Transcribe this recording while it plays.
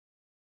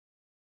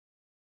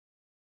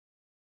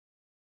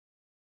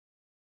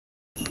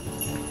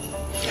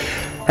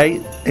Hey,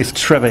 it's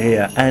Trevor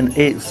here, and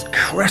it's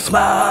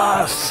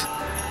Christmas!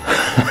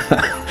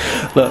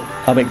 Look,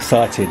 I'm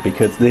excited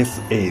because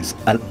this is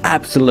an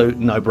absolute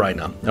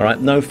no-brainer, all right?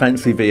 No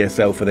fancy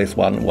VSL for this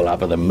one, well,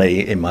 other than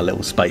me in my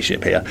little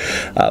spaceship here,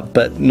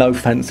 but no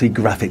fancy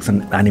graphics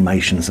and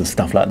animations and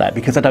stuff like that,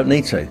 because I don't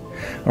need to,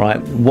 all right?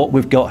 What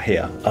we've got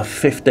here are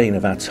 15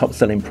 of our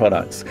top-selling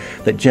products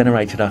that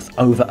generated us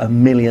over $1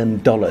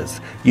 million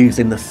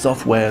using the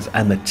softwares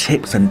and the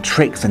tips and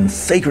tricks and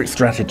secret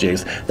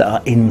strategies that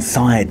are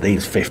inside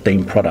these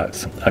 15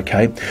 products,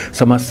 okay?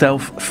 So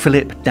myself,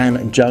 Philip, Dan,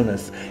 and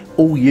Jonas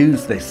all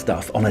use this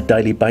stuff on a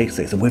daily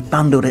basis, and we've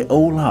bundled it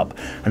all up,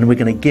 and we're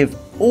going to give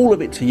all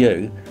of it to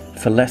you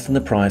for less than the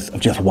price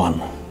of just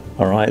one.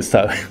 All right,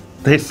 so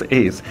this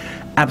is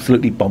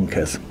absolutely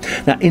bonkers.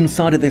 Now,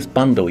 inside of this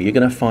bundle, you're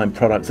going to find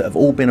products that have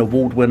all been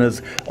award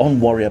winners on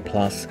Warrior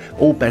Plus,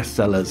 all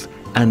bestsellers,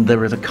 and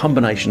there is a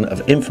combination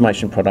of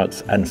information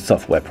products and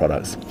software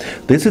products.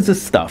 This is the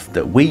stuff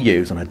that we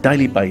use on a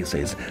daily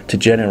basis to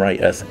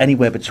generate us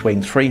anywhere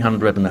between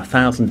 $300 and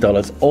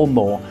 $1,000 or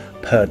more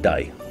per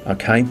day.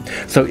 Okay,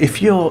 so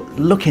if you're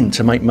looking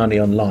to make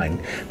money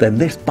online, then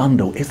this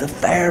bundle is the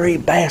very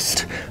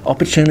best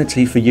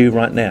opportunity for you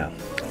right now.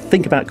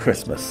 Think about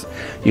Christmas.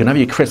 You're gonna have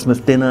your Christmas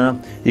dinner,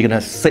 you're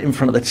gonna sit in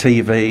front of the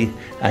TV,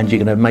 and you're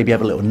gonna maybe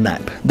have a little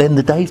nap. Then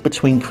the days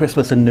between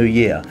Christmas and New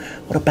Year,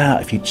 what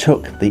about if you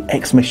took the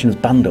Xmissions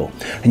bundle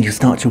and you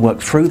start to work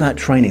through that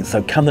training,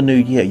 so come the new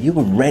year, you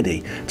were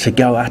ready to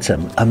go at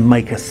them and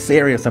make a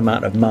serious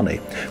amount of money.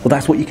 Well,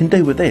 that's what you can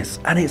do with this,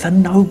 and it's a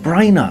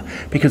no-brainer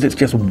because it's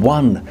just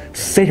one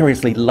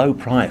seriously low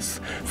price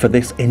for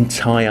this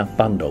entire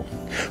bundle.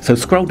 So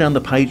scroll down the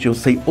page, you'll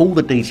see all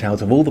the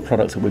details of all the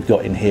products that we've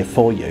got in here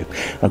for you.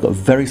 I've got a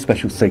very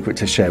special secret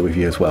to share with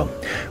you as well.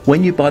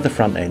 When you buy the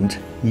front end,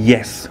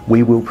 yes,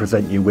 we will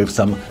present you with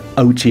some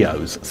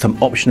OTOs,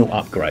 some optional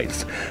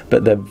upgrades,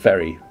 but they're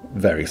very,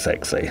 very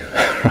sexy.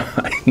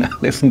 Right, now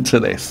listen to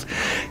this.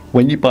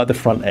 When you buy the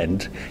front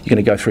end, you're going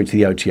to go through to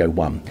the OTO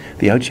 1.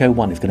 The OTO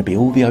 1 is going to be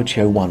all the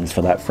OTO 1s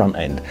for that front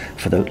end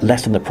for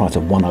less than the price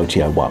of one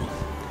OTO 1.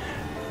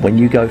 When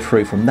you go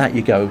through from that,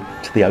 you go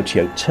to the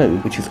OTO 2,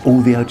 which is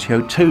all the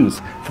OTO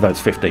 2s for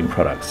those 15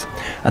 products.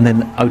 And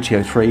then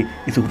OTO 3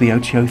 is all the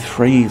OTO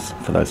 3s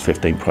for those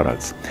 15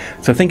 products.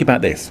 So think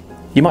about this.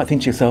 You might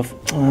think to yourself,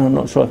 oh, I'm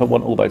not sure if I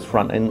want all those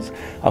front ends.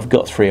 I've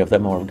got 3 of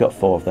them or I've got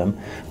 4 of them.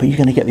 But you're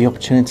going to get the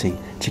opportunity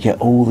to get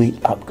all the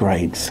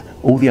upgrades,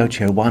 all the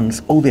OTO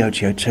 1s, all the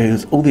OTO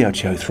 2s, all the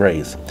OTO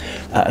 3s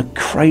at a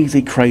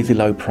crazy, crazy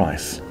low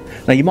price.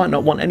 Now, you might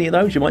not want any of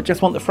those, you might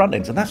just want the front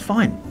ends, and that's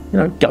fine. You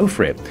know, go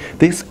for it.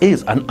 This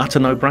is an utter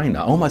no-brainer.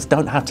 I almost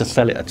don't have to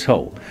sell it at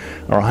all.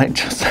 All right,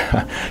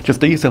 just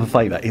do yourself a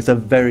favour. It's a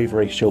very,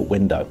 very short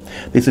window.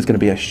 This is going to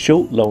be a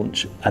short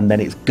launch, and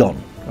then it's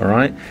gone. All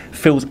right,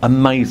 feels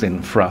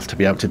amazing for us to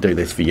be able to do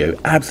this for you.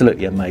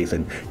 Absolutely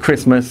amazing.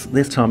 Christmas,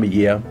 this time of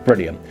year,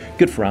 brilliant.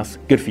 Good for us,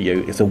 good for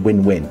you. It's a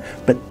win-win.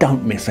 But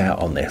don't miss out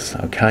on this,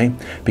 okay?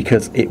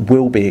 Because it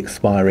will be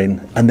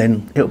expiring, and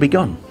then it'll be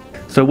gone.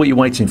 So what are you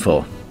waiting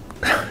for?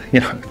 You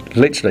know,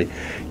 literally,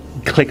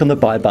 click on the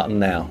buy button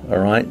now, all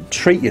right?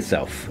 Treat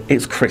yourself.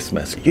 It's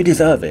Christmas. You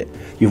deserve it.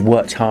 You've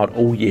worked hard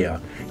all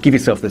year. Give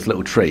yourself this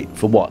little treat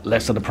for what?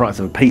 Less than the price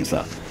of a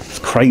pizza. It's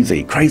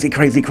crazy, crazy,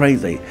 crazy,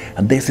 crazy.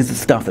 And this is the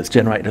stuff that's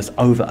generated us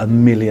over $1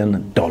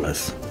 million,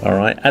 all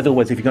right? As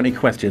always, if you've got any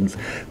questions,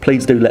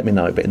 please do let me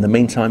know. But in the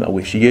meantime, I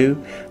wish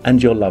you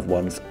and your loved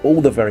ones all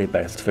the very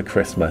best for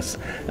Christmas,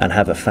 and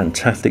have a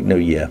fantastic new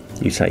year.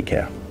 You take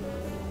care.